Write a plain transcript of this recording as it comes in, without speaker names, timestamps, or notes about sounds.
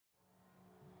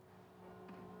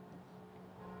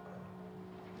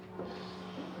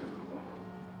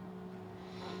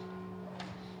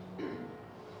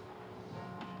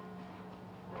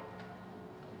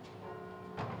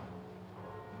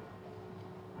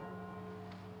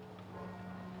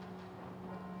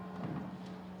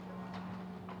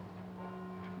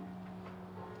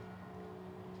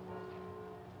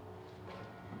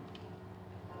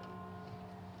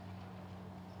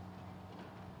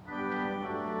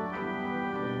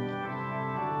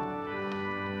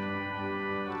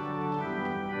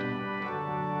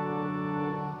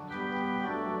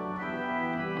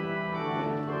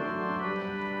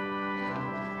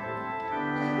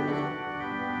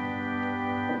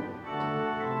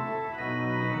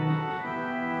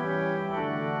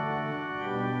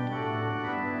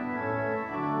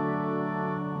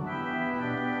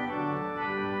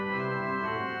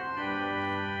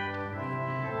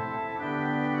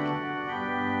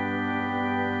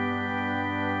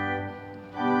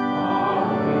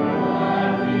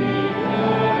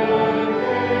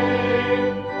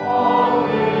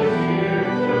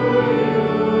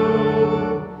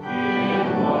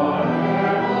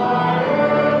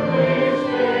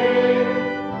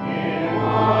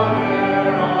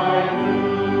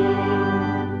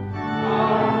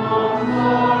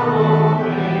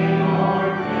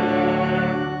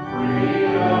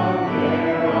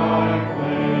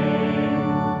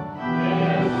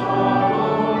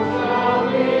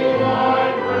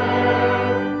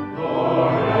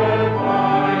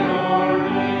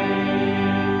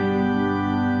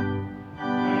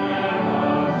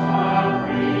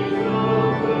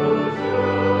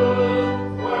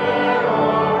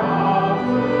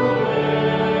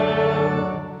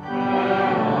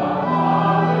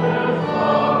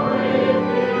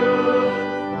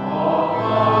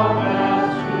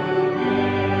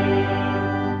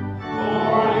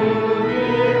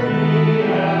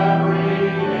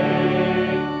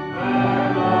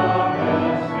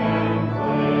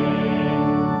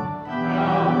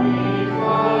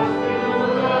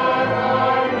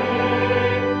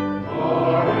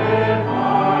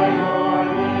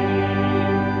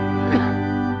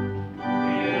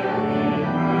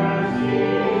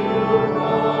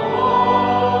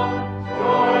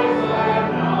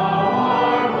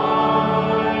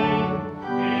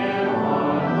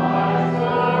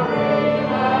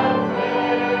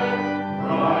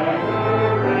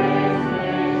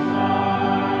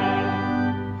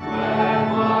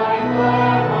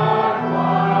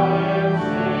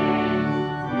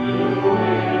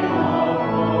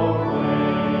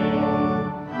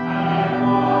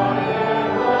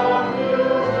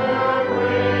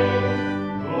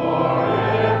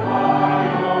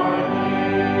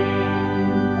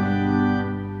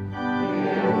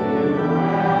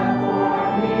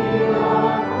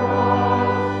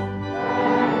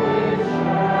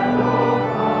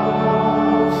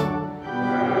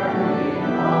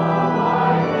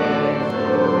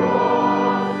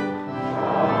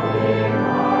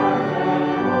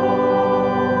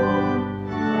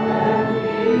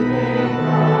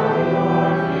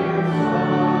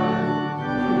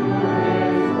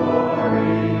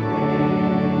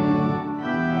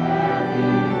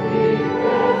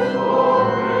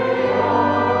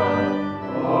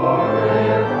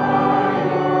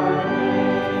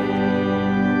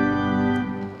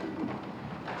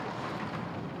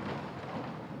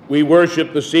We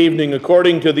worship this evening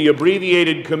according to the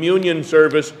abbreviated communion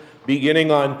service beginning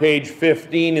on page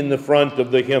 15 in the front of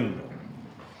the hymnal.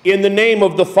 In the name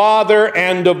of the Father,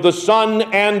 and of the Son,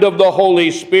 and of the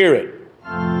Holy Spirit.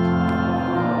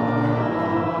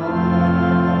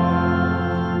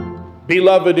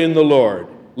 Beloved in the Lord,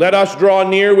 let us draw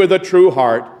near with a true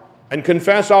heart and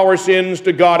confess our sins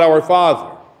to God our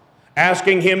Father,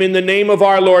 asking him in the name of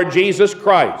our Lord Jesus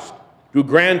Christ to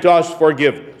grant us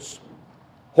forgiveness.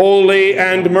 Holy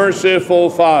and merciful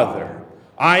Father,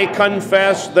 I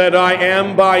confess that I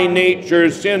am by nature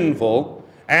sinful,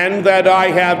 and that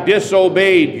I have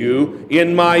disobeyed you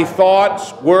in my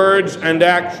thoughts, words, and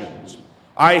actions.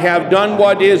 I have done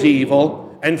what is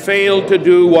evil and failed to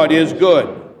do what is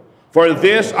good. For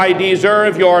this I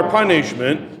deserve your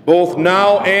punishment, both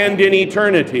now and in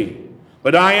eternity.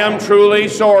 But I am truly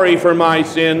sorry for my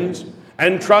sins,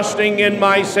 and trusting in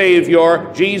my Savior,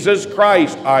 Jesus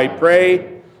Christ, I pray,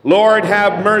 Lord,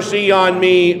 have mercy on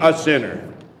me, a sinner.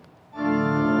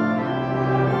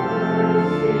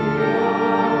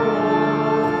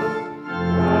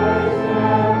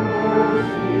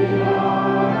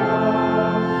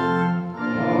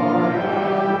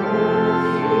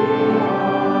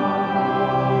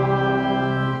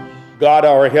 God,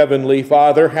 our heavenly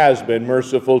Father, has been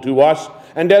merciful to us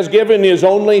and has given his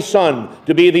only Son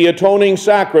to be the atoning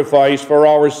sacrifice for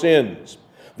our sins.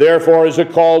 Therefore, as a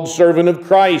called servant of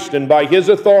Christ, and by his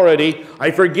authority, I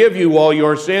forgive you all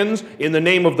your sins in the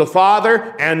name of the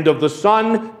Father, and of the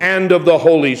Son, and of the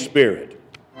Holy Spirit.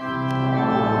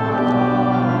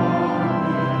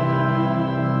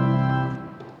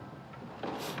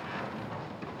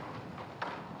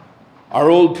 Our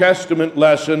Old Testament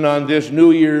lesson on this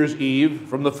New Year's Eve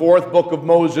from the fourth book of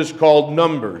Moses, called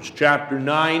Numbers, chapter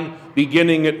 9,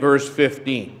 beginning at verse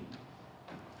 15.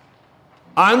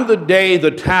 On the day the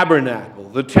tabernacle,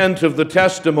 the tent of the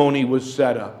testimony, was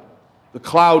set up, the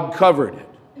cloud covered it.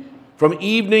 From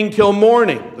evening till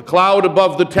morning, the cloud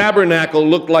above the tabernacle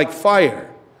looked like fire.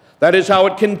 That is how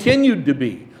it continued to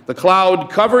be. The cloud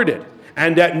covered it,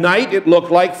 and at night it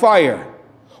looked like fire.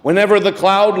 Whenever the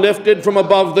cloud lifted from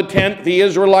above the tent, the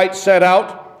Israelites set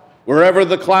out. Wherever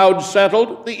the cloud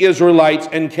settled, the Israelites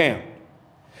encamped.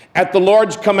 At the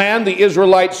Lord's command, the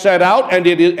Israelites set out, and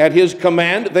at his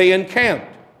command, they encamped.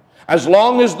 As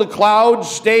long as the cloud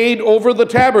stayed over the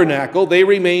tabernacle, they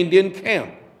remained in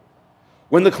camp.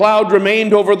 When the cloud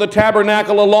remained over the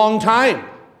tabernacle a long time,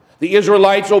 the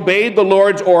Israelites obeyed the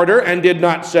Lord's order and did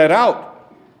not set out.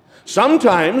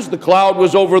 Sometimes the cloud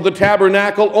was over the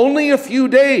tabernacle only a few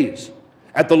days.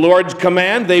 At the Lord's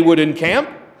command, they would encamp,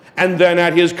 and then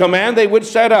at his command, they would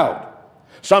set out.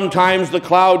 Sometimes the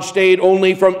cloud stayed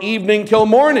only from evening till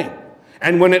morning,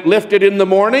 and when it lifted in the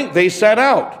morning, they set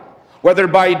out. Whether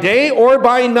by day or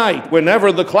by night,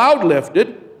 whenever the cloud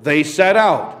lifted, they set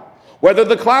out. Whether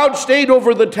the cloud stayed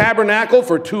over the tabernacle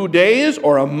for 2 days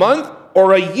or a month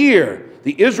or a year,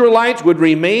 the Israelites would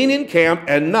remain in camp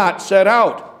and not set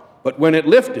out. But when it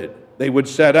lifted, they would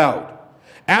set out.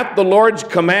 At the Lord's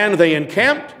command they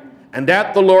encamped, and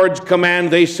at the Lord's command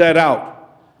they set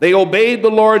out. They obeyed the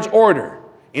Lord's order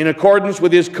in accordance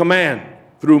with his command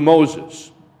through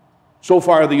Moses. So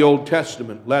far, the Old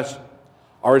Testament lesson.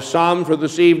 Our psalm for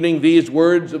this evening, these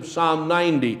words of Psalm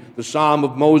 90, the Psalm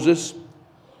of Moses.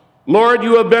 Lord,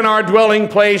 you have been our dwelling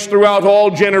place throughout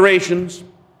all generations.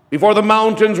 Before the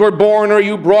mountains were born, or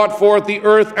you brought forth the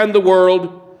earth and the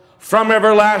world, from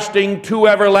everlasting to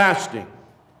everlasting,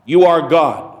 you are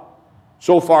God.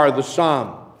 So far, the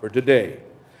psalm for today.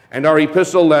 And our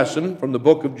epistle lesson from the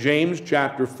book of James,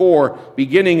 chapter 4,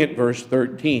 beginning at verse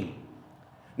 13.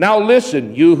 Now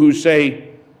listen, you who say,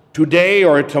 today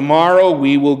or tomorrow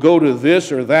we will go to this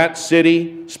or that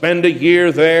city, spend a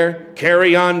year there,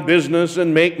 carry on business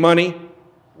and make money.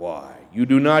 Why, you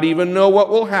do not even know what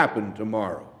will happen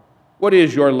tomorrow. What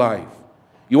is your life?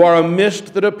 You are a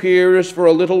mist that appears for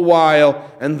a little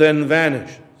while and then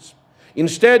vanishes.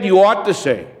 Instead, you ought to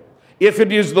say, if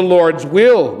it is the Lord's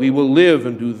will, we will live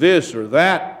and do this or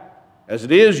that. As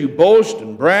it is, you boast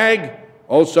and brag.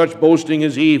 All such boasting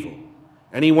is evil.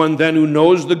 Anyone then who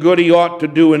knows the good he ought to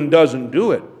do and doesn't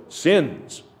do it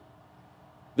sins.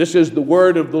 This is the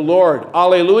word of the Lord.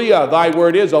 Alleluia. Thy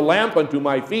word is a lamp unto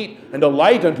my feet and a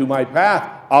light unto my path.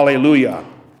 Alleluia.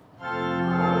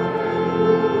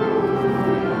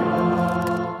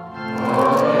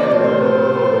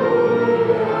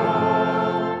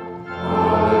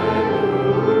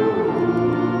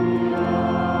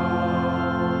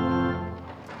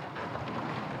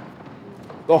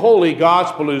 The Holy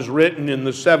Gospel is written in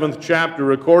the 7th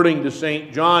chapter according to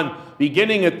St. John,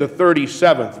 beginning at the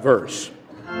 37th verse.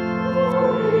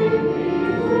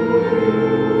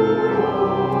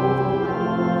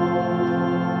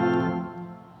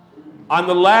 On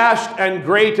the last and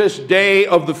greatest day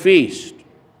of the feast,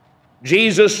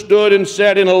 Jesus stood and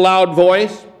said in a loud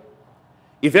voice,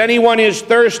 "If anyone is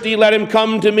thirsty, let him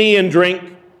come to me and drink.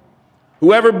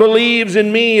 Whoever believes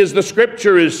in me, as the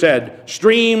scripture has said,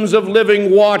 streams of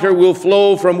living water will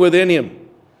flow from within him."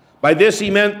 By this he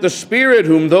meant the Spirit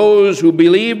whom those who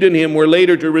believed in him were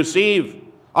later to receive.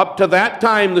 Up to that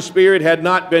time the Spirit had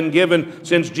not been given,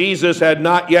 since Jesus had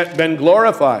not yet been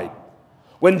glorified.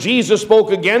 When Jesus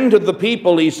spoke again to the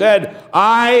people, he said,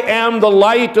 "I am the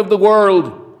light of the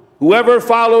world. Whoever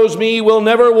follows me will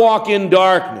never walk in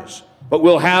darkness, but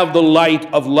will have the light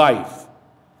of life."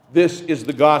 This is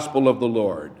the gospel of the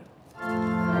Lord.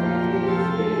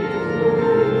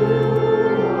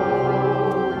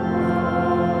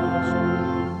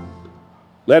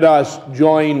 Let us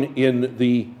join in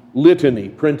the litany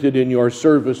printed in your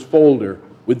service folder,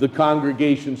 with the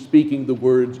congregation speaking the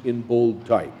words in bold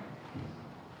type.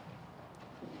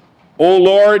 O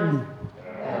Lord,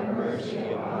 have mercy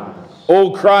upon us. O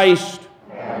Christ,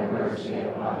 have mercy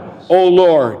upon us. O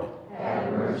Lord,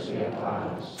 have mercy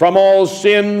upon us. From all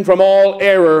sin, from all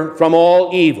error, from all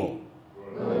evil.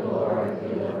 Good Lord,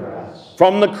 deliver us.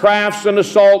 From the crafts and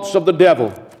assaults of the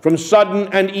devil, from sudden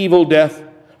and evil death,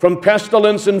 from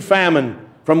pestilence and famine,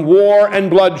 from war and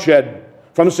bloodshed,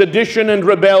 from sedition and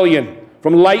rebellion,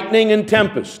 from lightning and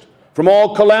tempest, from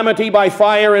all calamity by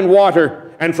fire and water,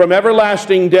 and from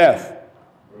everlasting death.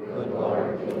 Good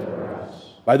Lord, deliver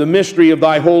us. By the mystery of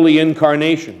thy holy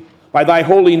incarnation, by thy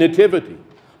holy nativity,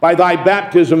 by thy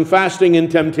baptism, fasting,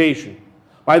 and temptation,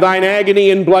 by thine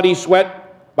agony and bloody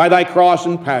sweat, by thy cross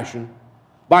and passion,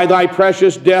 by thy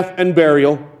precious death and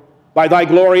burial, by thy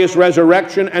glorious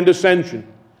resurrection and ascension,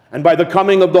 and by the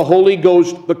coming of the Holy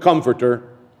Ghost, the Comforter,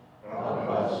 help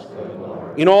us, good Lord.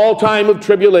 In all time of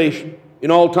tribulation, in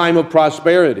all time of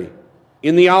prosperity,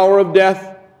 in the hour of death,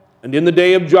 and in the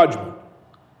day of judgment.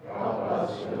 Help us,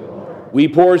 good Lord. We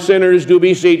poor sinners do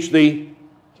beseech thee,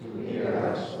 to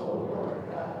hear us, O Lord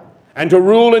God. And to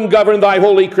rule and govern thy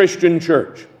holy Christian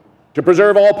church, to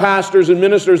preserve all pastors and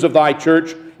ministers of thy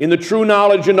church in the true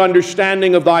knowledge and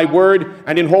understanding of thy word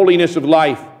and in holiness of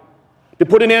life, to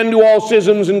put an end to all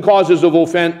schisms and causes of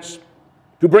offense,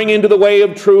 to bring into the way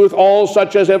of truth all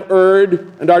such as have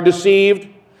erred and are deceived,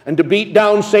 and to beat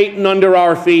down Satan under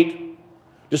our feet,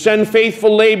 to send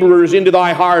faithful laborers into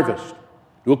thy harvest,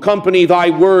 to accompany thy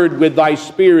word with thy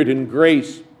spirit and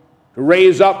grace, to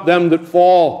raise up them that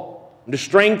fall, and to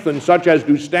strengthen such as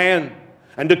do stand,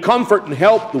 and to comfort and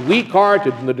help the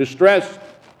weak-hearted and the distressed,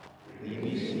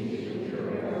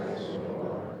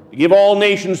 to give all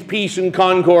nations peace and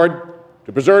concord,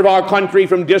 to preserve our country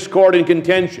from discord and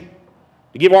contention,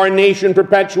 to give our nation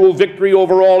perpetual victory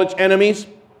over all its enemies,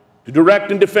 to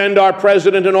direct and defend our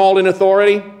president and all in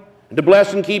authority, and to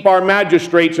bless and keep our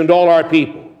magistrates and all our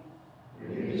people,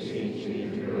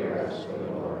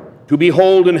 to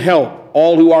behold and help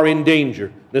all who are in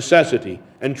danger, necessity,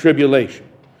 and tribulation,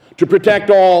 to protect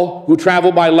all who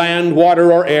travel by land,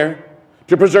 water, or air,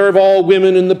 to preserve all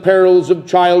women in the perils of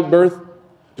childbirth,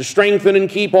 to strengthen and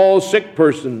keep all sick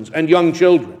persons and young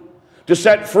children, to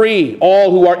set free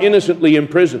all who are innocently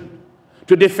imprisoned,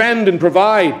 to defend and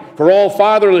provide for all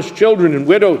fatherless children and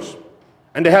widows,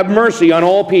 and to have mercy on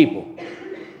all people.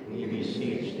 We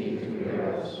beseech thee to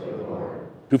hear us, O Lord.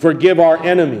 To forgive our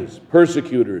enemies,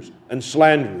 persecutors, and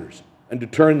slanderers, and to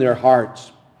turn their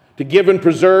hearts, to give and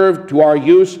preserve to our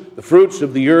use the fruits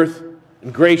of the earth,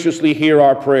 and graciously hear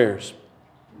our prayers.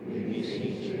 We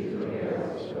beseech thee to hear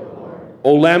us, O Lord.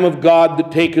 O Lamb of God,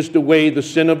 that takest away the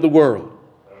sin of the world,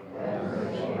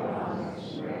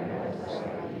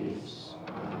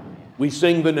 we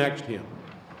sing the next hymn.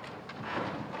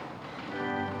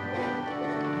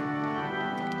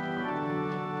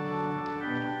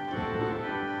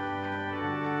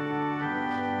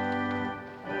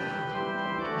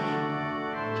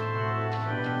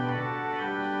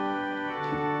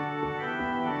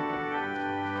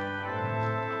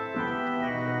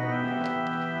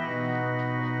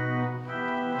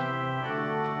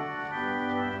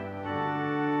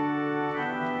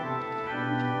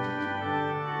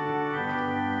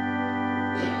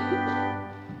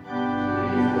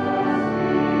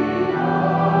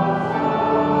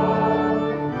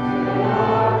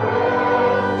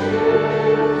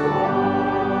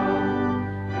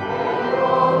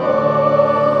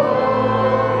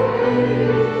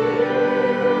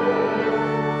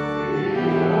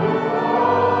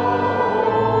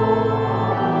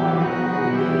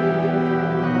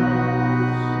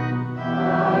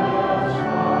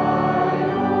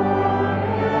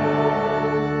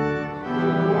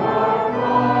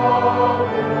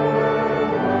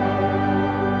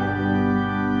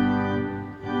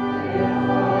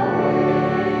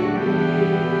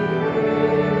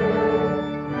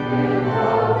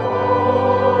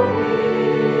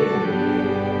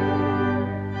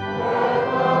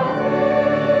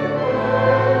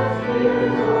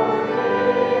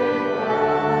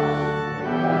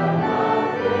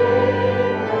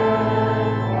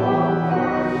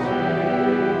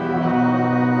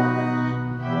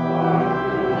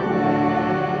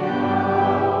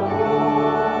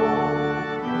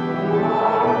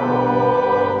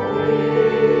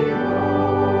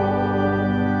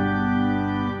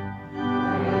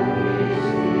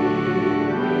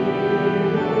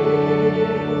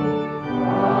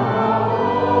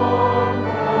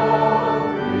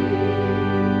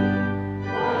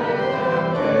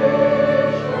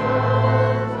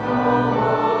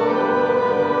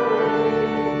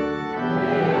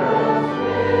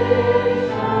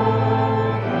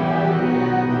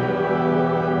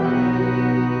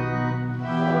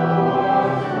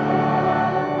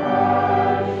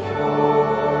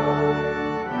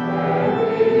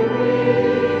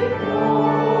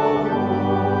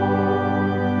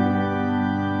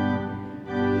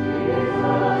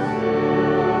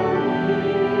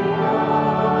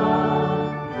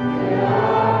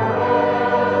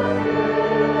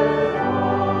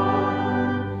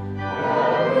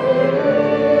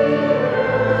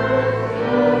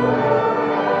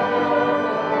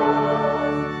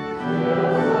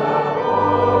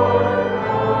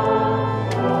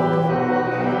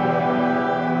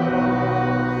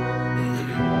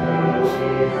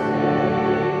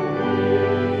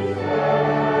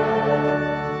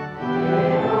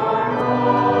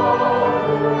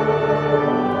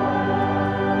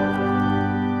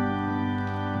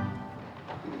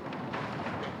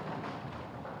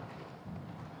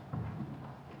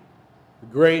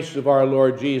 grace of our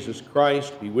Lord Jesus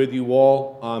Christ be with you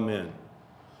all. Amen.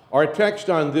 Our text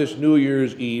on this New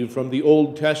Year's Eve from the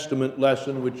Old Testament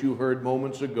lesson, which you heard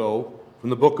moments ago, from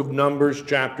the book of Numbers,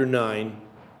 chapter 9.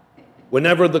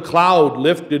 Whenever the cloud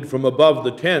lifted from above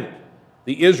the tent,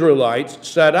 the Israelites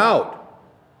set out.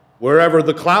 Wherever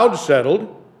the cloud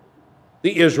settled,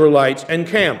 the Israelites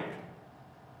encamped.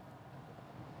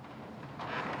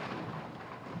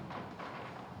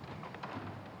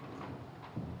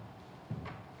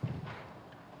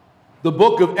 The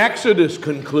book of Exodus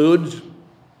concludes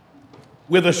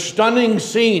with a stunning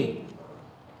scene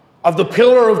of the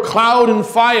pillar of cloud and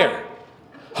fire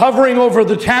hovering over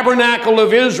the tabernacle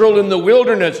of Israel in the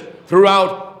wilderness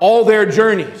throughout all their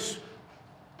journeys.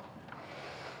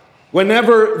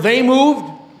 Whenever they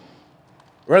moved,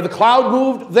 where the cloud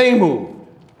moved, they moved.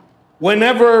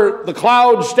 Whenever the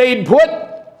cloud stayed put,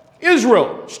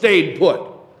 Israel stayed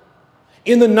put.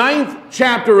 In the 9th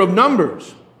chapter of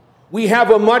Numbers, we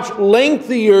have a much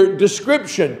lengthier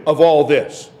description of all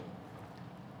this.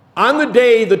 On the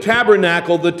day the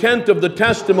tabernacle, the tent of the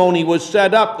testimony, was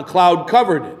set up, the cloud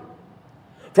covered it.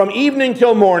 From evening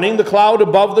till morning, the cloud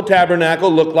above the tabernacle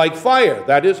looked like fire.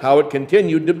 That is how it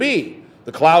continued to be.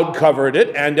 The cloud covered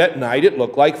it, and at night it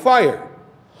looked like fire.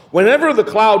 Whenever the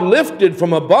cloud lifted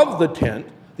from above the tent,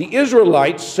 the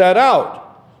Israelites set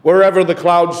out. Wherever the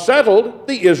cloud settled,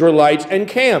 the Israelites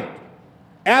encamped.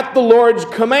 At the Lord's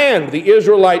command, the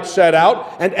Israelites set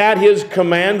out, and at his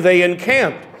command they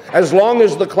encamped. As long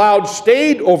as the cloud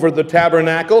stayed over the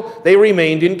tabernacle, they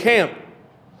remained in camp.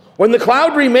 When the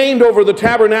cloud remained over the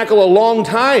tabernacle a long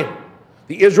time,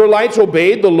 the Israelites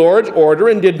obeyed the Lord's order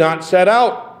and did not set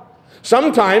out.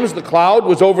 Sometimes the cloud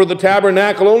was over the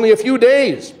tabernacle only a few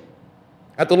days.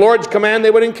 At the Lord's command, they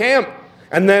would encamp,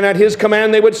 and then at his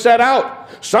command, they would set out.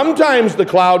 Sometimes the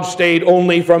cloud stayed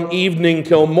only from evening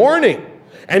till morning,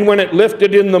 and when it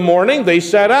lifted in the morning, they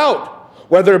set out.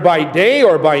 Whether by day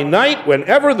or by night,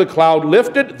 whenever the cloud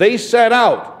lifted, they set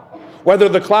out. Whether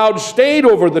the cloud stayed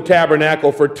over the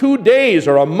tabernacle for 2 days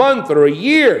or a month or a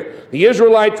year, the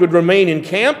Israelites would remain in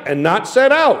camp and not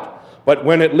set out. But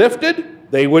when it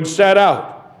lifted, they would set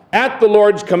out. At the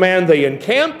Lord's command, they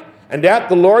encamped, and at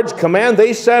the Lord's command,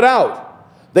 they set out.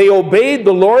 They obeyed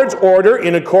the Lord's order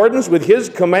in accordance with his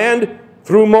command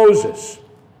through Moses.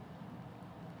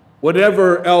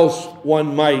 Whatever else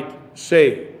one might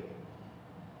say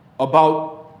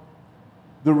about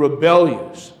the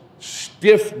rebellious,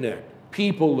 stiff-necked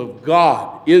people of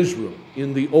God, Israel,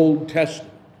 in the Old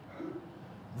Testament,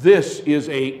 this is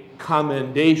a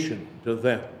commendation to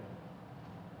them,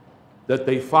 that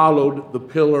they followed the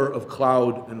pillar of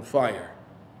cloud and fire.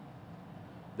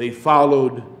 They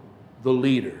followed the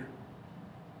leader,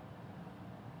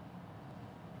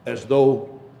 as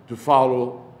though to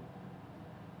follow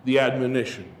the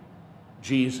admonition,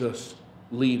 Jesus,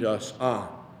 lead us on.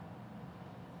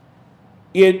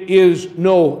 It is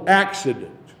no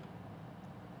accident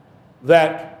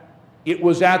that it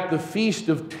was at the Feast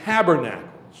of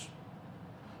Tabernacles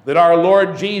that our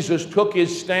Lord Jesus took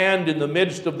his stand in the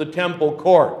midst of the temple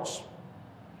courts,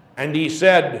 and he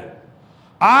said,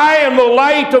 I am the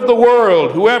light of the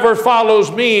world. Whoever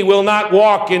follows me will not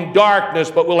walk in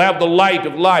darkness, but will have the light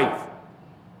of life.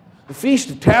 The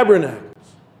Feast of Tabernacles,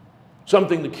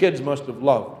 something the kids must have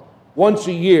loved. Once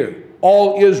a year,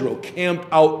 all Israel camped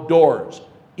outdoors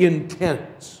in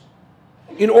tents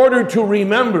in order to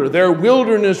remember their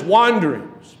wilderness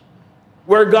wanderings,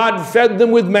 where God fed them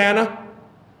with manna,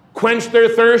 quenched their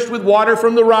thirst with water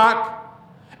from the rock,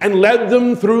 and led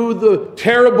them through the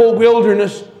terrible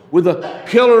wilderness with a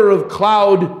pillar of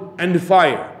cloud and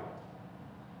fire.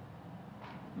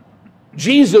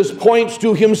 Jesus points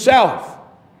to himself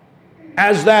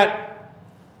as that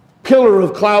pillar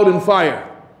of cloud and fire,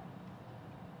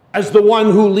 as the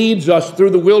one who leads us through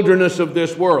the wilderness of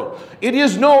this world. It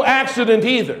is no accident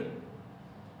either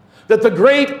that the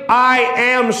great I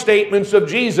am statements of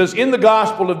Jesus in the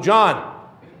Gospel of John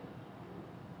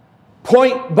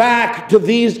point back to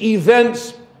these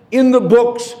events in the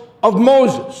books of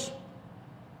Moses.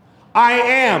 I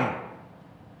am,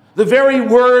 the very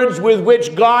words with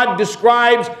which God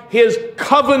describes his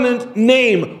covenant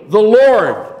name, the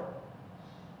Lord.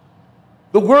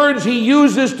 The words he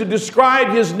uses to describe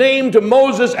his name to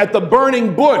Moses at the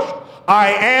burning bush.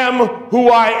 I am who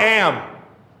I am.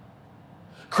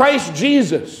 Christ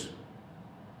Jesus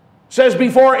says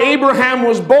before Abraham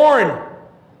was born,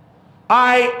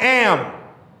 I am.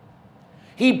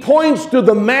 He points to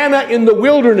the manna in the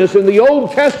wilderness in the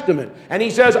Old Testament, and he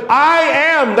says, I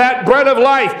am that bread of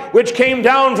life which came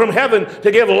down from heaven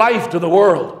to give life to the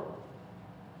world.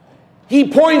 He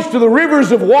points to the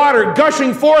rivers of water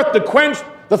gushing forth to quench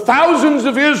the thousands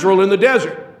of Israel in the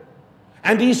desert.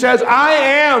 And he says, I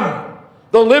am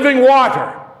the living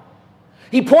water.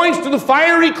 He points to the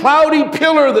fiery, cloudy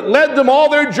pillar that led them all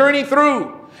their journey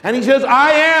through. And he says,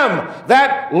 I am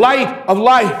that light of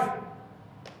life.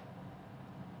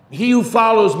 He who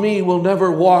follows me will never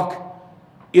walk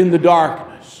in the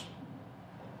darkness.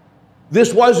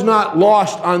 This was not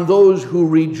lost on those who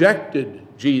rejected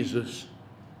Jesus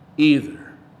either.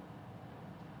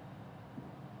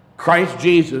 Christ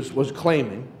Jesus was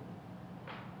claiming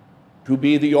to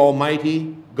be the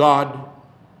Almighty God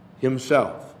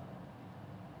himself.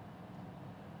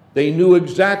 They knew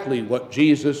exactly what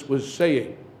Jesus was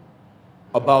saying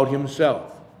about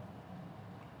himself.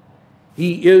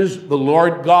 He is the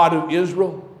Lord God of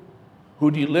Israel, who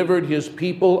delivered his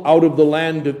people out of the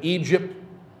land of Egypt.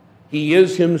 He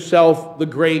is himself the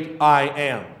great I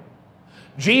am.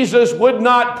 Jesus would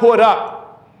not put up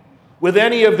with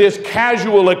any of this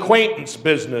casual acquaintance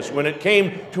business when it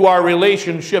came to our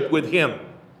relationship with him.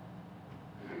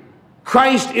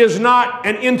 Christ is not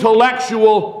an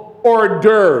intellectual hors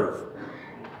d'oeuvre.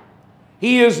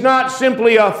 He is not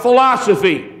simply a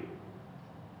philosophy.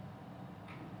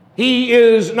 He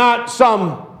is not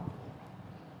some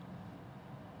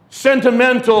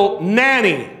sentimental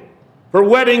nanny for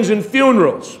weddings and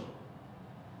funerals.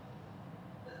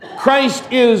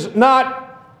 Christ is not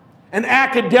an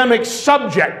academic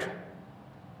subject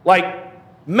like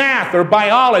math or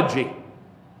biology.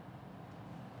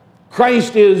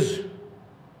 Christ is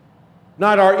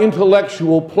not our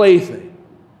intellectual plaything.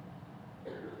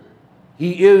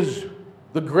 He is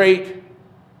the great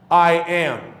I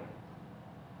am.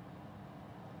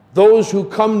 Those who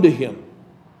come to him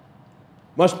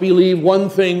must believe one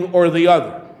thing or the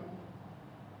other.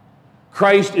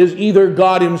 Christ is either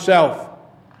God himself,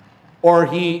 or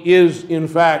he is, in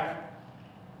fact,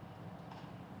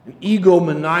 an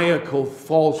egomaniacal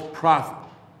false prophet.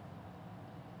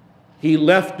 He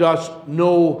left us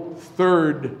no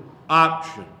third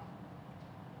option.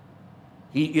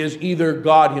 He is either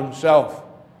God himself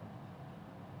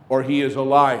or he is a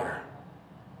liar.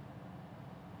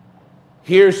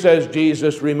 Here, says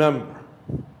Jesus, remember,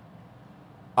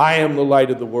 I am the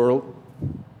light of the world.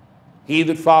 He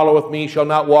that followeth me shall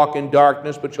not walk in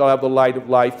darkness, but shall have the light of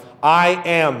life. I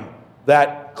am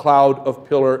that cloud of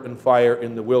pillar and fire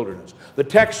in the wilderness. The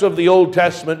texts of the Old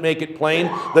Testament make it plain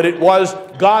that it was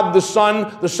God the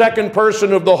Son, the second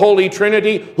person of the Holy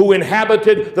Trinity, who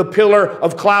inhabited the pillar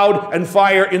of cloud and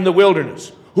fire in the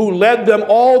wilderness, who led them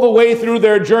all the way through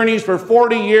their journeys for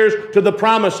 40 years to the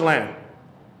Promised Land.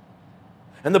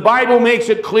 And the Bible makes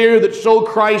it clear that so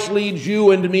Christ leads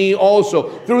you and me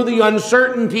also through the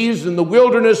uncertainties and the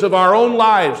wilderness of our own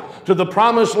lives to the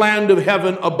promised land of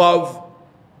heaven above.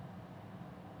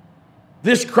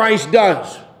 This Christ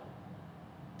does,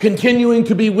 continuing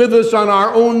to be with us on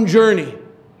our own journey.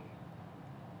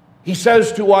 He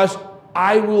says to us,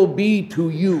 I will be to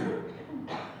you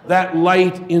that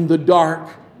light in the dark,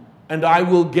 and I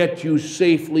will get you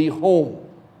safely home.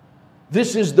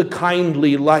 This is the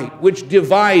kindly light which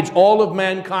divides all of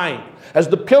mankind. As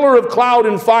the pillar of cloud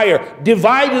and fire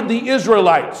divided the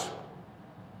Israelites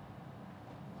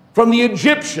from the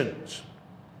Egyptians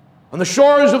on the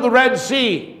shores of the Red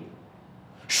Sea,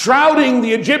 shrouding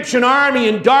the Egyptian army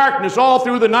in darkness all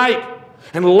through the night,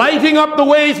 and lighting up the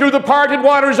way through the parted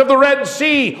waters of the Red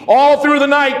Sea all through the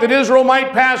night that Israel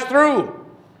might pass through.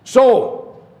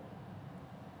 So,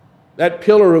 that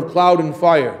pillar of cloud and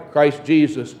fire, Christ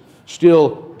Jesus,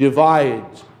 still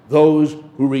divides those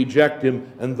who reject him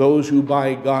and those who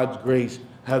by God's grace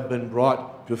have been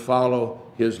brought to follow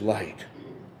his light.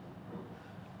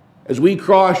 As we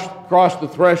cross the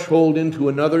threshold into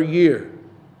another year,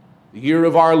 the year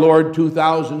of our Lord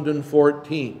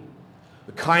 2014,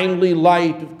 the kindly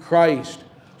light of Christ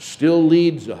still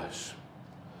leads us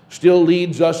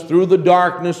through the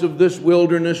darkness of this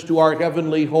wilderness to our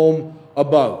heavenly home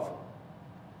above.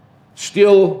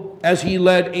 Still, as he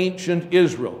led ancient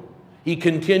Israel, he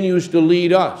continues to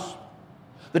lead us.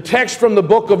 The text from the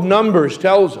book of Numbers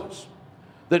tells us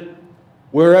that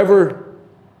wherever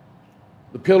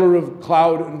the pillar of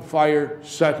cloud and fire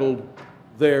settled,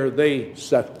 there they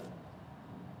settled.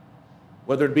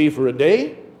 Whether it be for a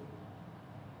day,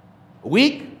 a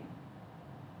week,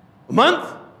 a month,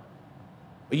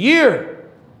 a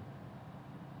year,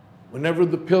 whenever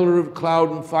the pillar of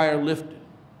cloud and fire lifted,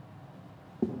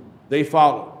 they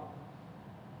followed.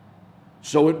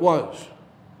 So it was.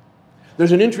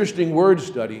 There's an interesting word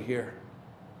study here.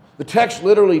 The text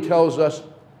literally tells us,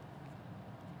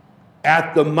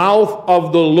 at the mouth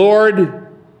of the Lord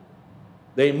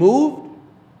they moved,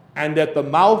 and at the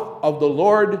mouth of the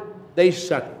Lord they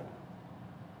settled.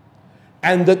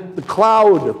 and that the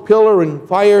cloud of pillar and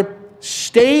fire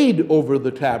stayed over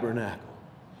the tabernacle,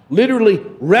 literally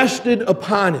rested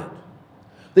upon it.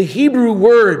 The Hebrew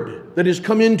word that has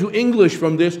come into English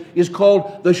from this is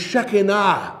called the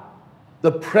Shekinah,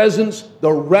 the presence,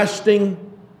 the resting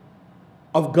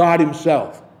of God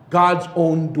himself, God's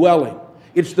own dwelling.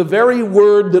 It's the very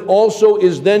word that also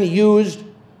is then used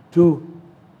to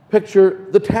picture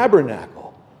the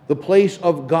tabernacle, the place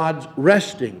of God's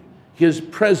resting, his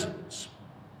presence.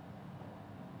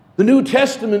 The New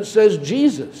Testament says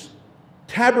Jesus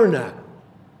tabernacled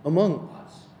among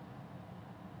us,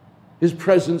 his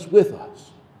presence with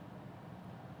us.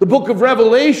 The book of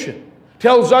Revelation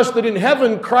tells us that in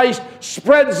heaven Christ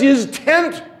spreads his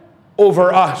tent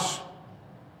over us.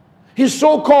 His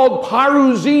so-called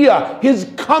parousia, his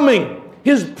coming,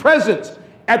 his presence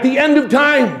at the end of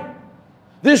time.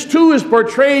 This too is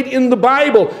portrayed in the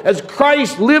Bible as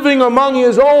Christ living among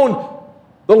his own.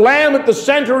 The Lamb at the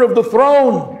center of the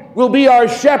throne will be our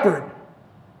shepherd.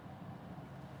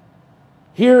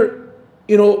 Here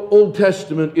in Old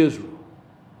Testament Israel,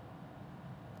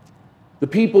 the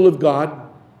people of God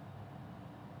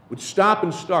would stop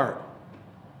and start,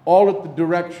 all at the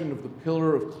direction of the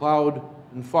pillar of cloud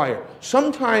and fire.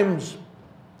 Sometimes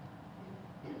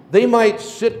they might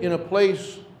sit in a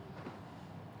place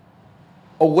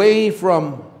away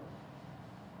from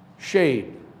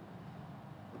shade,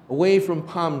 away from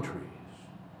palm trees,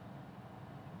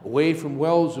 away from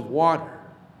wells of water,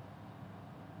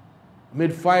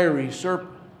 amid fiery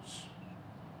serpents,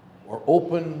 or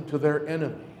open to their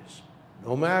enemies.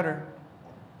 No matter.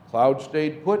 Cloud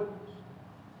stayed put,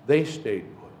 they stayed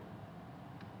put.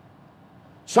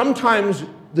 Sometimes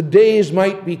the days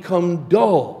might become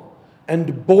dull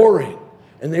and boring,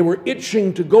 and they were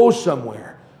itching to go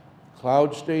somewhere.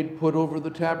 Cloud stayed put over the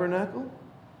tabernacle,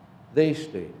 they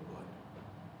stayed put.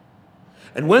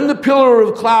 And when the pillar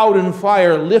of cloud and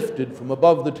fire lifted from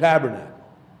above the tabernacle,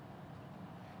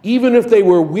 even if they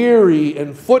were weary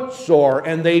and footsore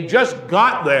and they just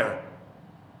got there,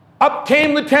 up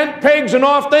came the tent pegs and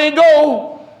off they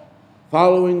go,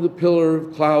 following the pillar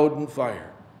of cloud and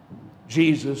fire.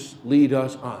 Jesus, lead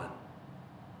us on.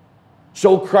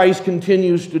 So Christ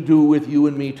continues to do with you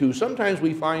and me too. Sometimes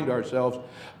we find ourselves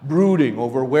brooding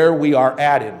over where we are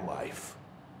at in life,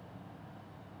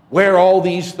 where all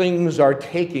these things are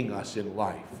taking us in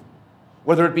life,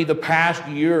 whether it be the past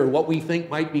year or what we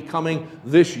think might be coming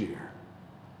this year.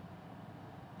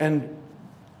 And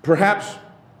perhaps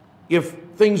if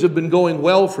things have been going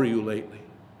well for you lately,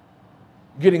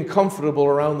 getting comfortable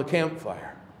around the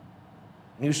campfire,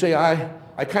 and you say,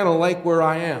 I kind of like where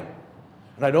I am,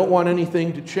 and I don't want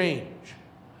anything to change,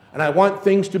 and I want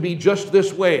things to be just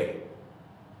this way.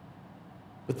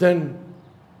 But then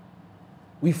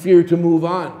we fear to move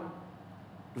on,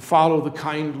 to follow the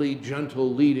kindly,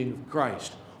 gentle leading of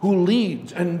Christ, who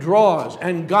leads and draws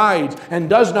and guides and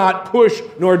does not push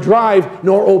nor drive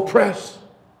nor oppress.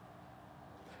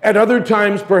 At other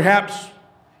times, perhaps,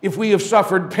 if we have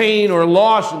suffered pain or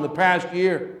loss in the past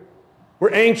year,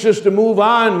 we're anxious to move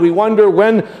on. We wonder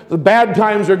when the bad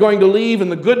times are going to leave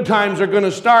and the good times are going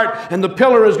to start and the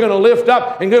pillar is going to lift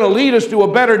up and going to lead us to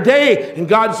a better day. And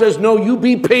God says, no, you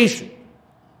be patient.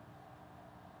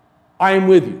 I am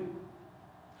with you.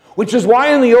 Which is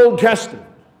why in the Old Testament,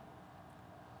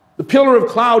 the pillar of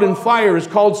cloud and fire is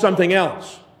called something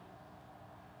else.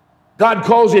 God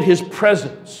calls it his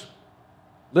presence.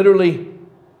 Literally,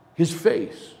 his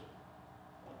face,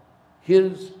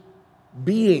 his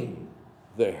being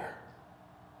there.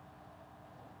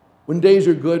 When days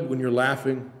are good, when you're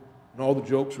laughing and all the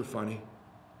jokes are funny,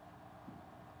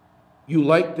 you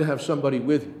like to have somebody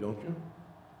with you, don't you?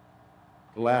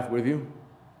 To laugh with you,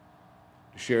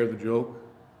 to share the joke,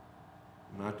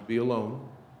 not to be alone.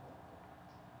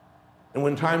 And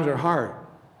when times are hard,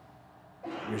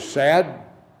 you're sad,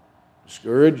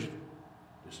 discouraged,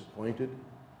 disappointed,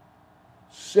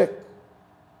 sick,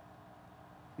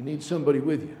 you need somebody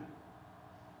with you.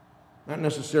 Not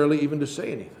necessarily even to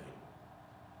say anything.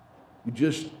 You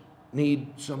just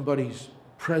need somebody's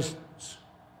presence,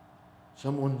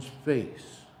 someone's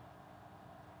face,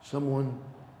 someone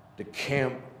to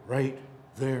camp right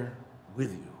there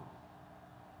with you.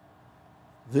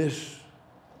 This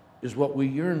is what we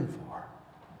yearn for.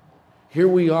 Here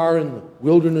we are in the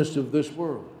wilderness of this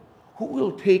world. Who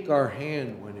will take our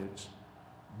hand when it's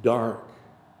dark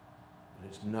and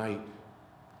it's night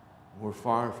and we're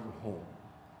far from home?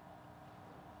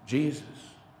 Jesus.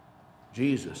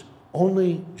 Jesus.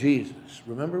 Only Jesus.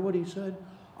 Remember what he said?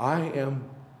 I am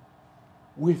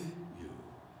with you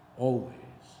always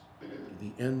to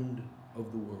the end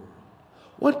of the world.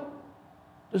 What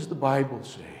does the Bible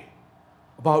say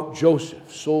about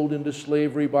Joseph, sold into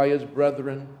slavery by his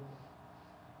brethren,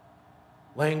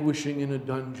 languishing in a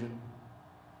dungeon.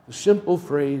 The simple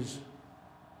phrase,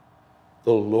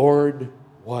 the Lord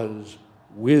was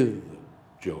with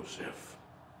Joseph.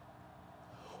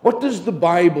 What does the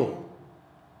Bible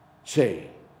say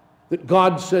that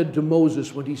God said to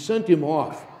Moses when he sent him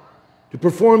off to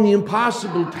perform the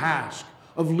impossible task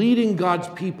of leading God's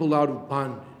people out of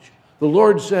bondage? The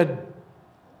Lord said,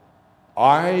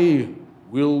 I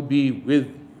will be with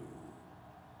you.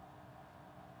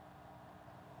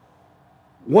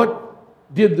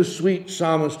 What did the sweet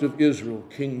psalmist of Israel,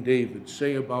 King David,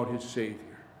 say about his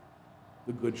Savior,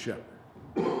 the Good Shepherd?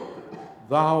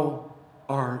 Thou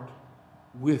art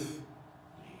with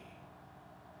me.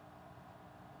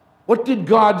 What did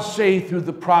God say through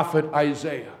the prophet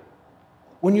Isaiah?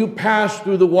 When you pass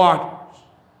through the waters,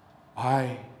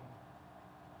 I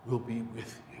will be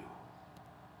with you.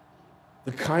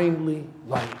 The kindly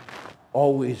light,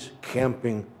 always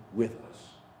camping with us,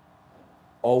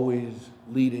 always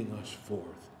leading us forth.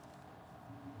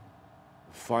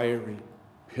 The fiery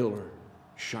pillar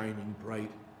shining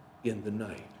bright in the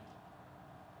night.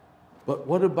 But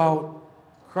what about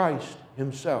Christ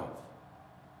himself?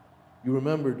 You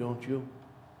remember, don't you?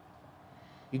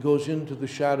 He goes into the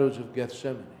shadows of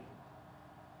Gethsemane.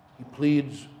 He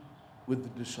pleads with the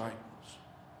disciples.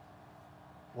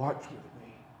 Watch with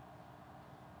me.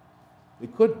 They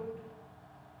couldn't.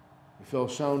 He fell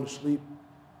sound asleep.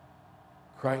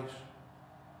 Christ,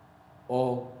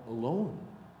 all alone,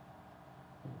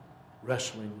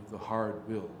 wrestling with the hard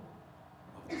will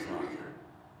of the Father.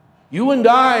 You and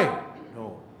I,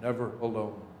 no, never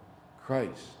alone.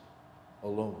 Christ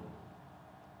alone.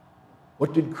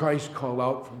 What did Christ call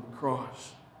out from the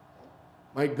cross?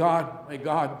 My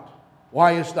God,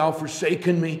 why hast thou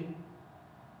forsaken me?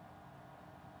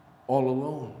 All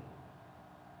alone.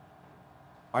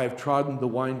 I have trodden the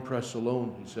winepress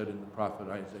alone, he said in the prophet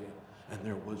Isaiah, and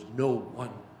there was no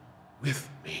one with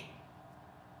me.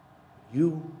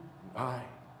 You and I,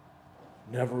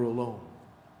 never alone.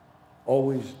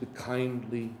 Always the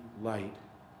kindly light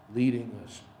leading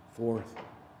us forth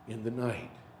in the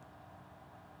night.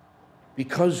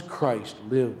 Because Christ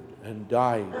lived and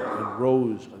died and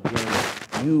rose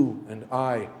again, you and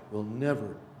I will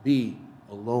never be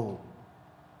alone.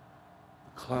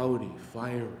 The cloudy,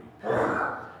 fiery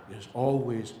pillar is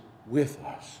always with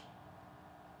us.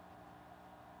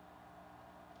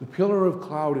 The pillar of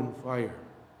cloud and fire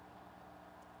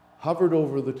hovered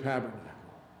over the tabernacle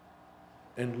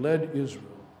and led Israel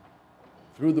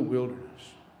through the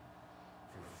wilderness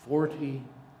for 40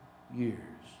 years.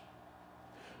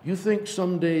 You think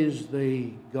some days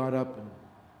they got up and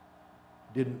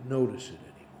didn't notice it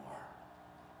anymore?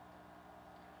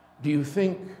 Do you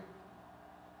think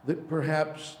that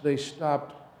perhaps they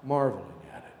stopped marveling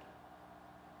at it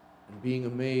and being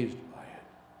amazed by it?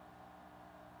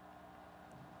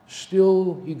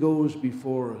 Still, he goes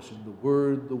before us in the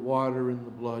word, the water, and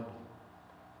the blood,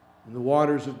 in the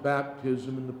waters of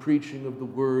baptism, in the preaching of the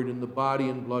word, in the body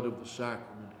and blood of the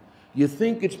sacrament. You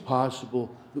think it's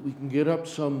possible that we can get up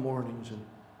some mornings and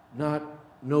not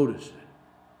notice it,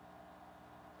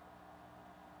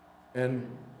 and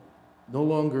no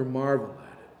longer marvel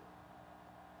at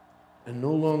it, and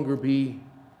no longer be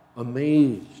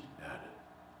amazed at it?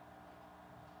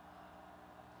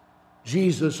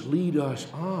 Jesus, lead us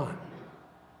on.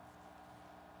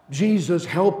 Jesus,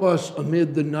 help us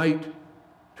amid the night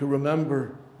to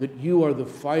remember that you are the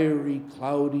fiery,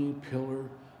 cloudy pillar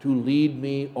to lead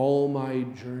me all my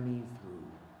journey through.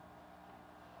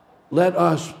 Let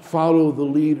us follow the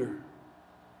leader.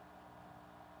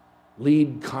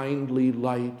 Lead kindly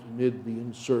light amid the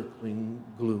encircling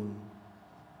gloom.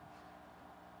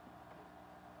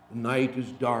 The night is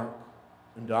dark,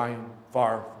 and I am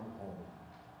far from home.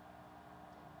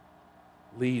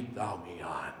 Lead thou me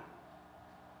on.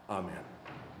 Amen.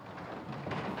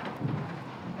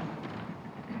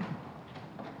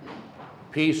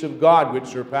 Peace of God, which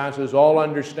surpasses all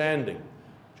understanding,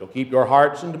 shall keep your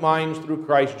hearts and minds through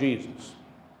Christ Jesus.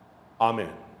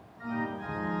 Amen.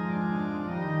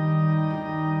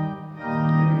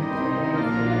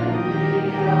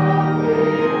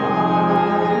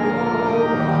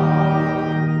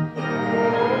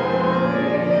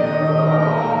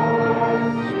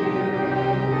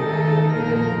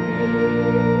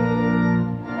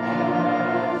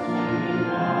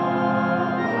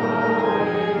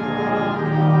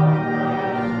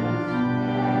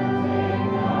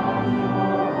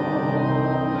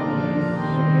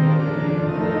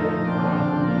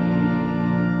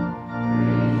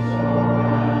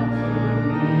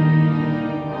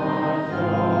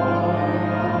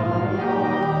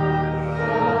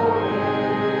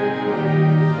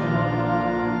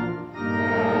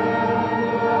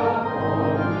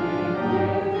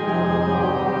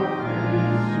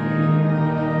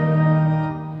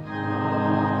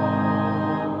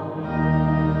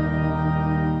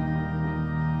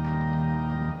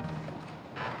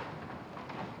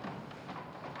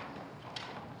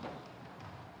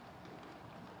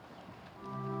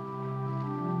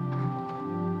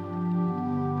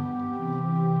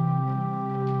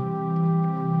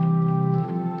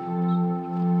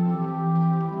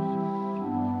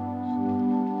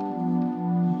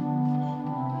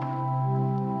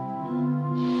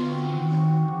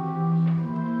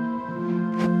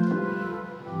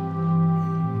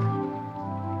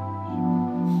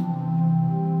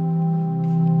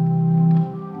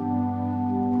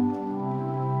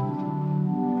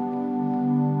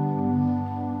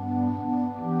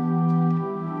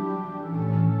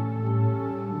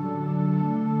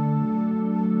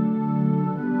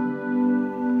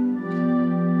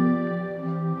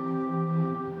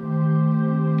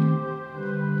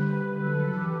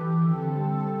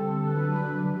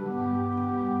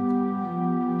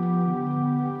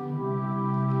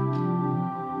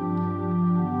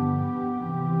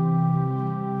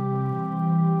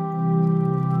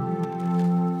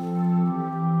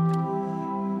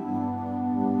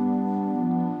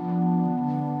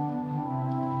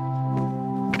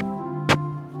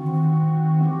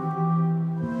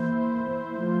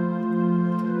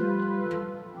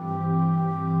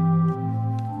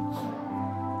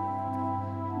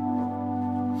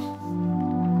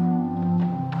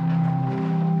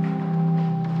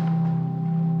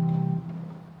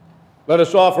 Let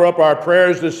us offer up our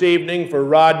prayers this evening for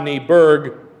Rodney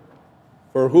Berg,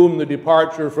 for whom the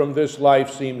departure from this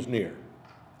life seems near.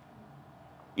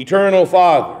 Eternal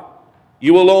Father,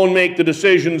 you alone make the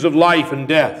decisions of life and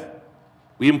death.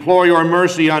 We implore your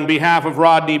mercy on behalf of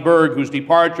Rodney Berg, whose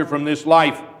departure from this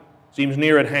life seems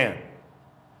near at hand.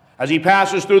 As he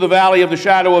passes through the valley of the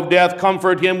shadow of death,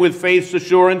 comfort him with faith's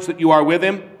assurance that you are with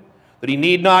him, that he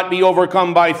need not be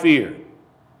overcome by fear.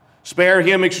 Spare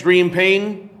him extreme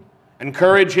pain.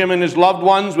 Encourage him and his loved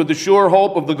ones with the sure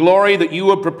hope of the glory that you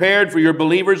have prepared for your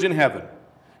believers in heaven.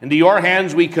 Into your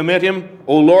hands we commit him,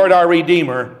 O Lord our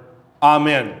Redeemer.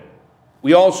 Amen.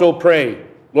 We also pray,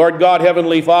 Lord God,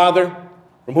 Heavenly Father,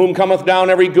 from whom cometh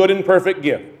down every good and perfect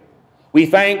gift, we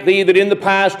thank thee that in the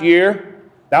past year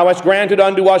thou hast granted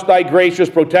unto us thy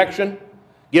gracious protection,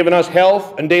 given us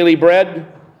health and daily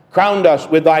bread, crowned us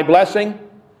with thy blessing,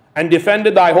 and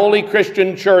defended thy holy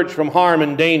Christian church from harm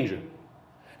and danger.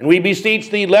 And we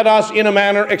beseech thee, let us in a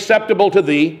manner acceptable to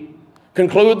thee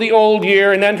conclude the old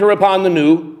year and enter upon the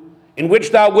new, in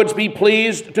which thou wouldst be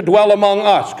pleased to dwell among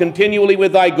us continually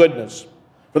with thy goodness,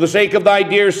 for the sake of thy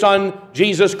dear Son,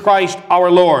 Jesus Christ our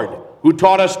Lord, who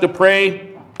taught us to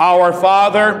pray, Our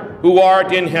Father, who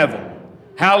art in heaven,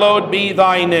 hallowed be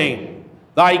thy name.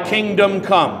 Thy kingdom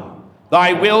come.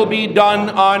 Thy will be done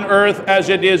on earth as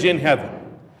it is in heaven.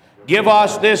 Give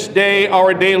us this day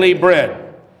our daily bread,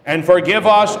 and forgive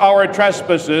us our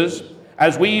trespasses,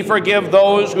 as we forgive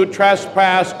those who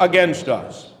trespass against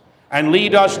us. And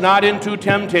lead us not into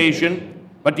temptation,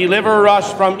 but deliver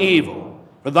us from evil.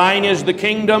 For thine is the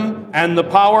kingdom, and the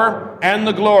power, and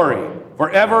the glory,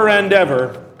 forever and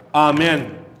ever.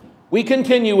 Amen. We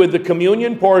continue with the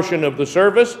communion portion of the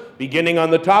service, beginning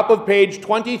on the top of page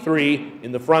 23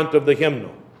 in the front of the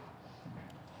hymnal.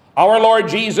 Our Lord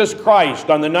Jesus Christ,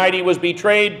 on the night he was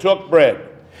betrayed, took bread.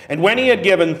 And when he had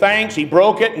given thanks, he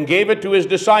broke it and gave it to his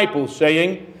disciples,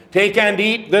 saying, Take and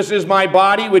eat, this is my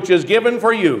body, which is given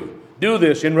for you. Do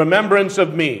this in remembrance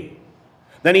of me.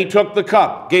 Then he took the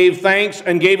cup, gave thanks,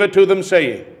 and gave it to them,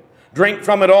 saying, Drink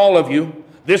from it, all of you.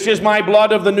 This is my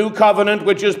blood of the new covenant,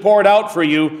 which is poured out for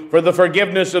you for the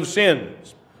forgiveness of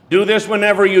sins. Do this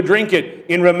whenever you drink it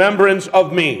in remembrance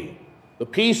of me. The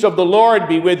peace of the Lord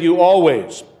be with you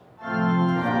always.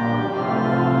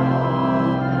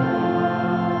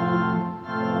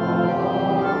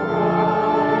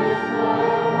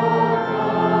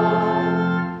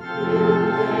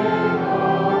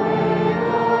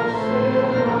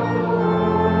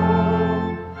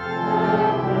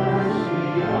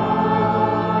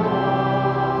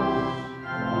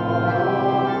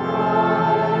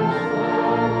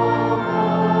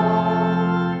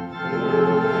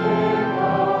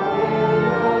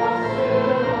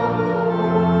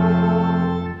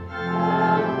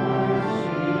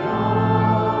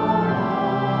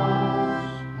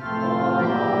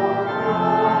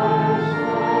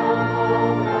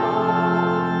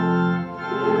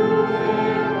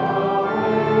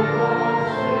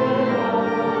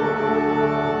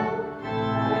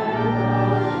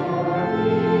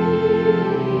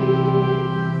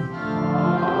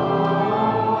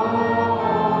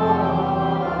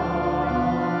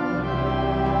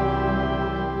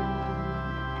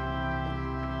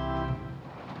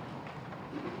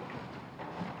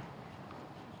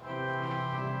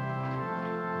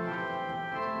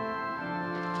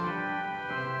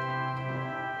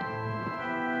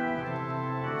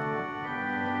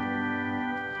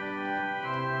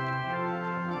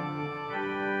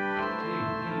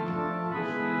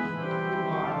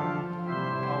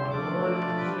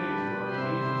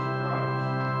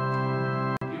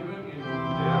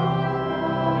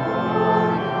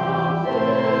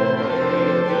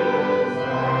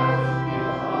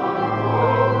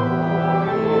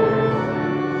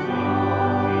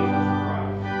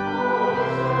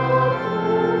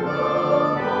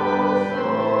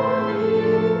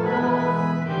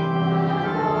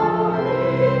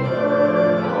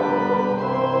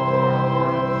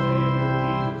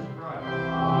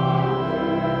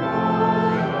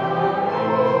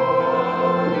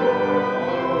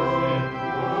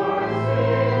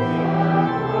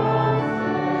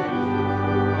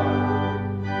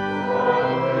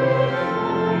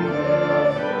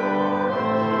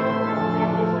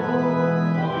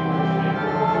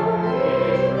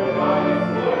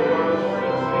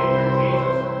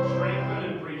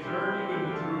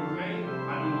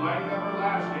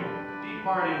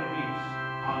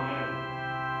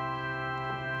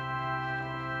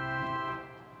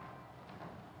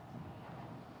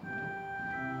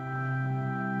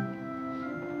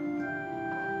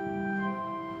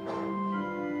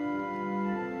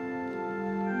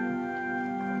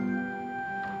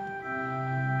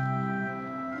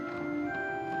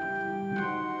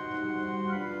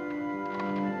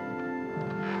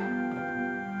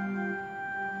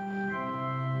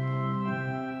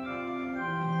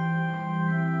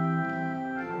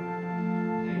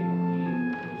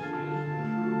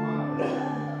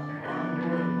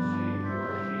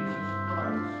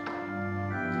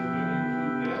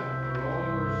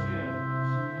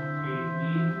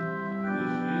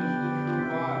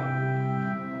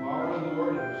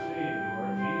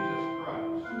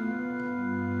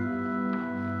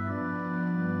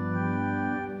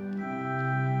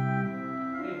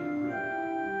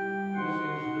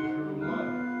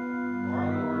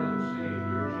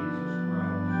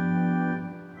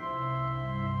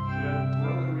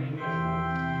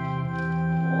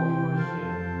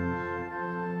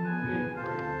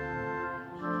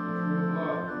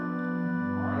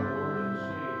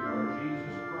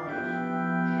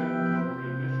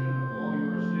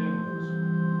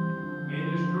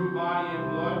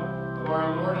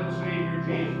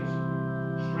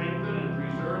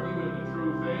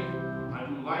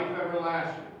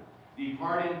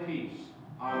 Depart in peace.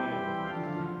 Amen.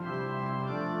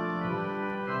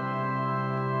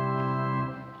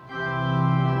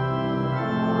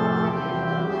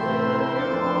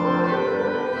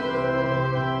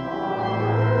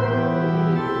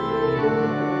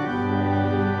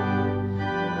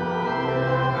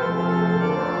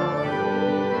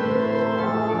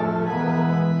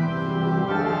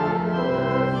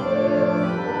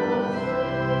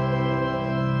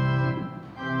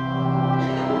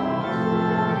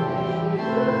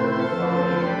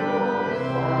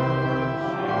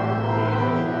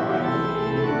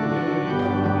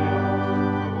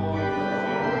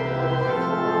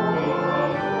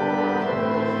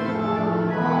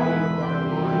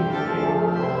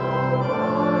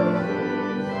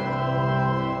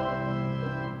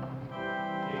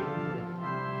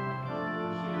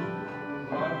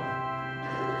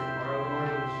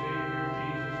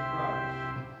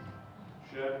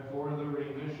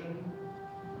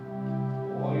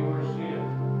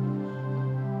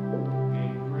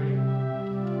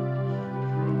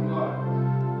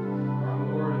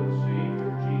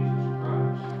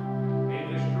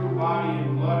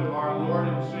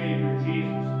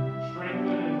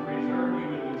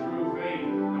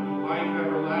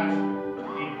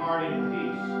 Depart in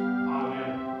peace.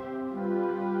 Amen.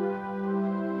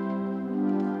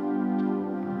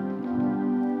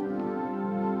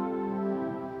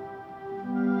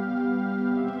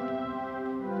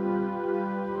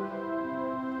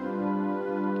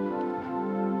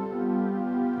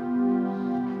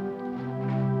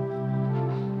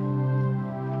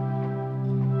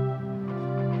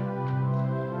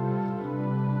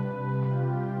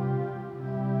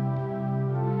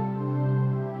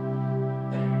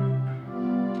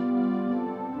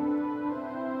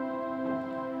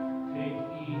 Take,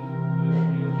 eat, this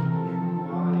is the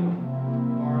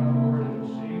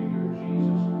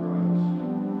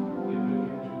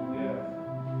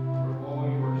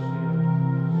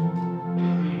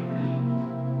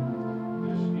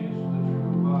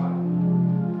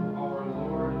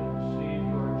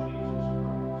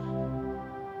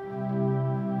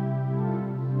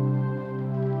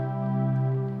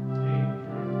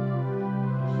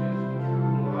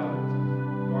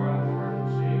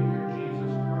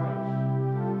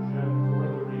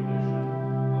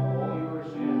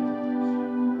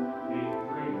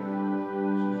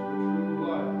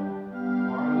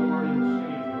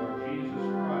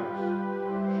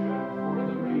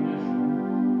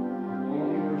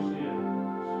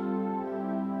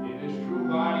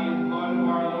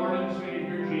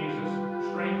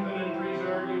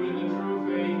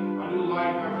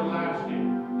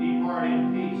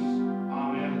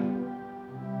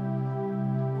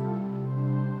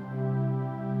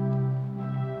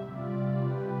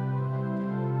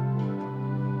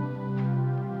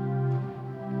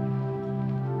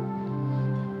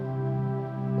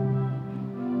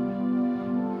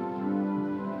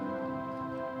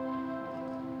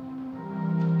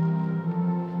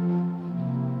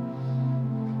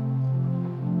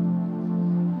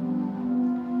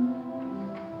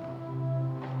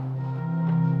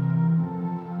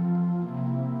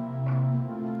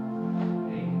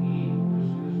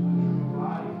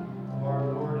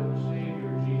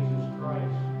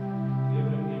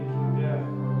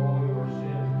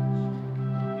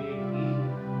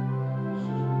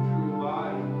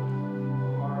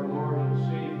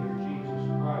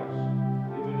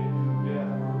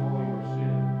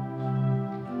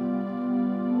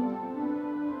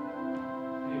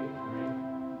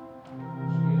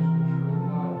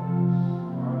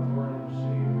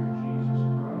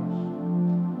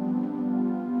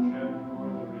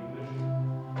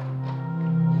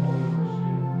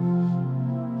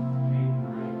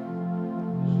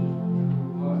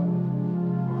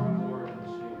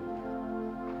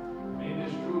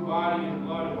true body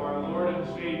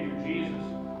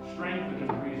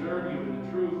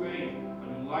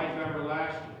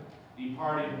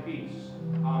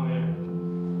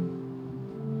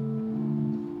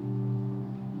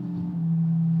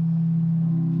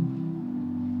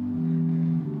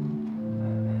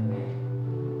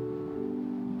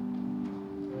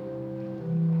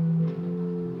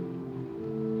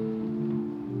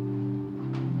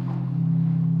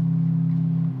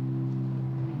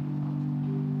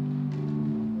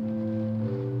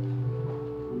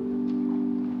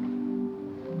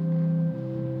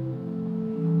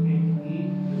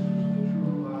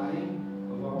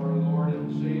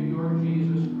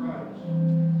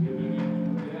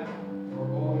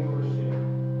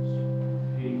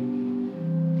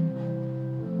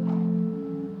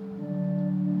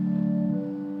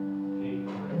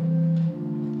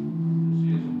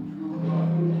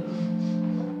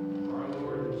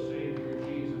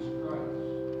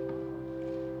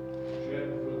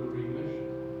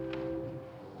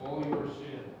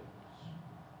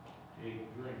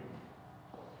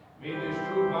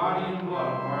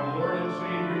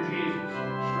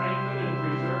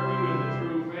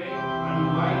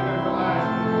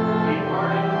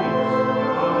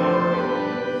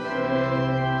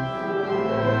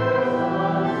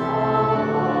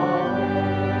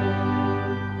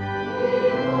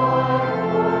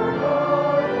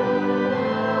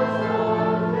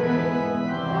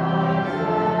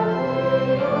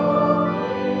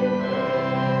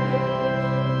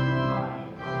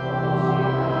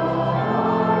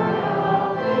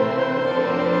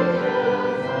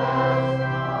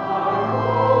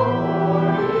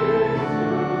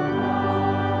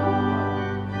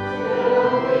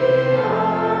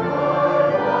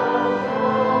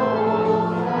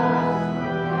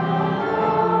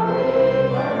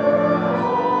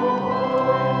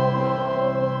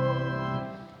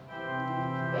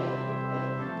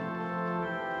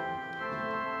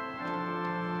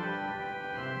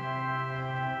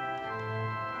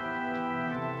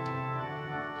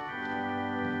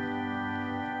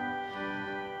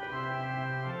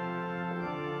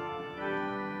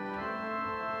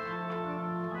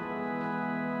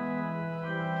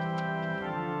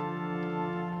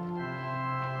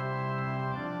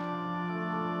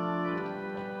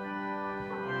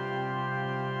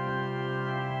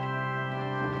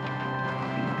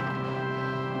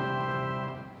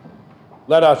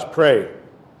Let us pray.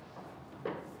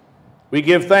 We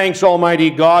give thanks, Almighty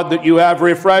God, that you have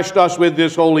refreshed us with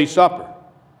this Holy Supper.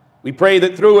 We pray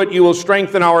that through it you will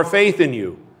strengthen our faith in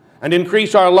you and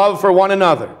increase our love for one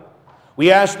another. We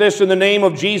ask this in the name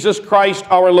of Jesus Christ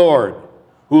our Lord,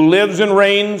 who lives and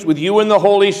reigns with you in the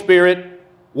Holy Spirit,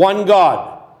 one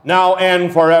God, now and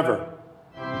forever.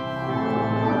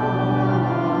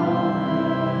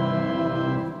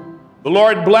 The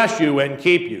Lord bless you and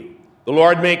keep you. The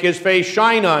Lord make his face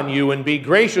shine on you and be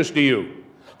gracious to you.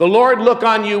 The Lord look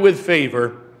on you with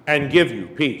favor and give you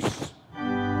peace.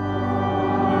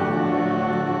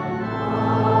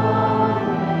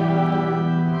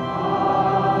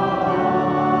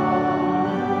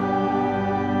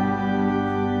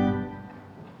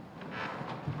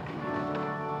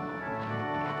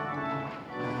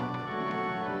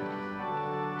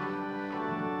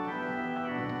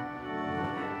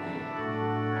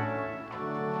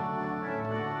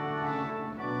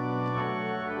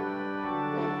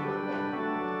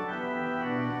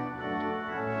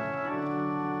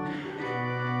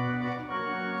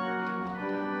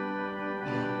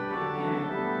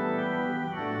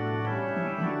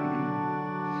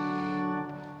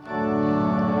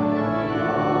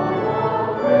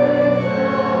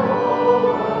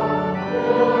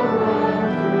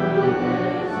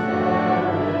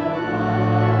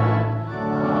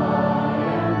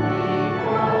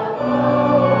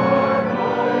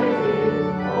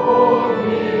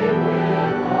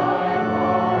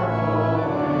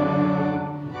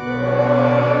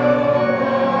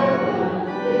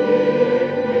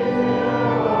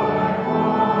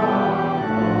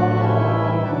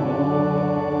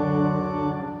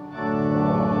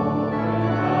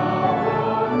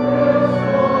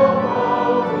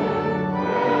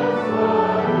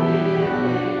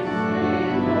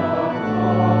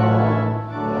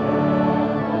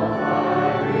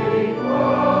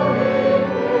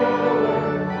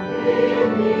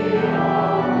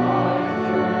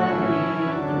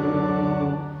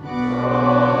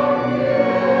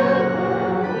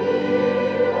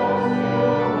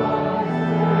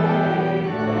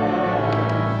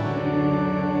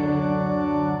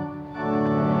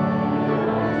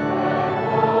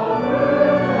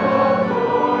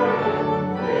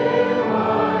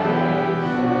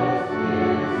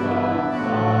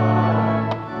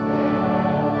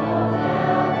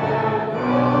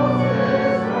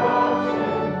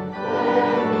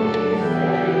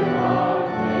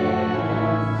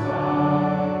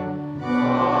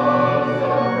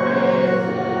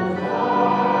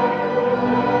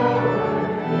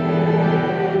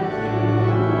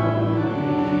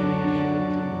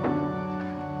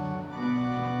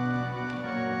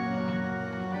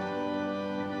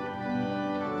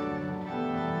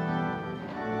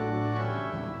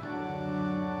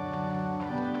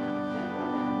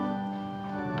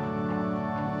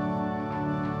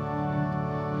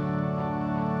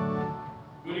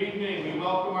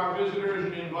 Welcome our visitors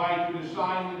and invite you to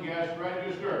sign the guest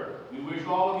register. We wish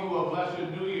all of you a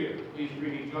blessed new year. Please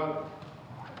greet each other.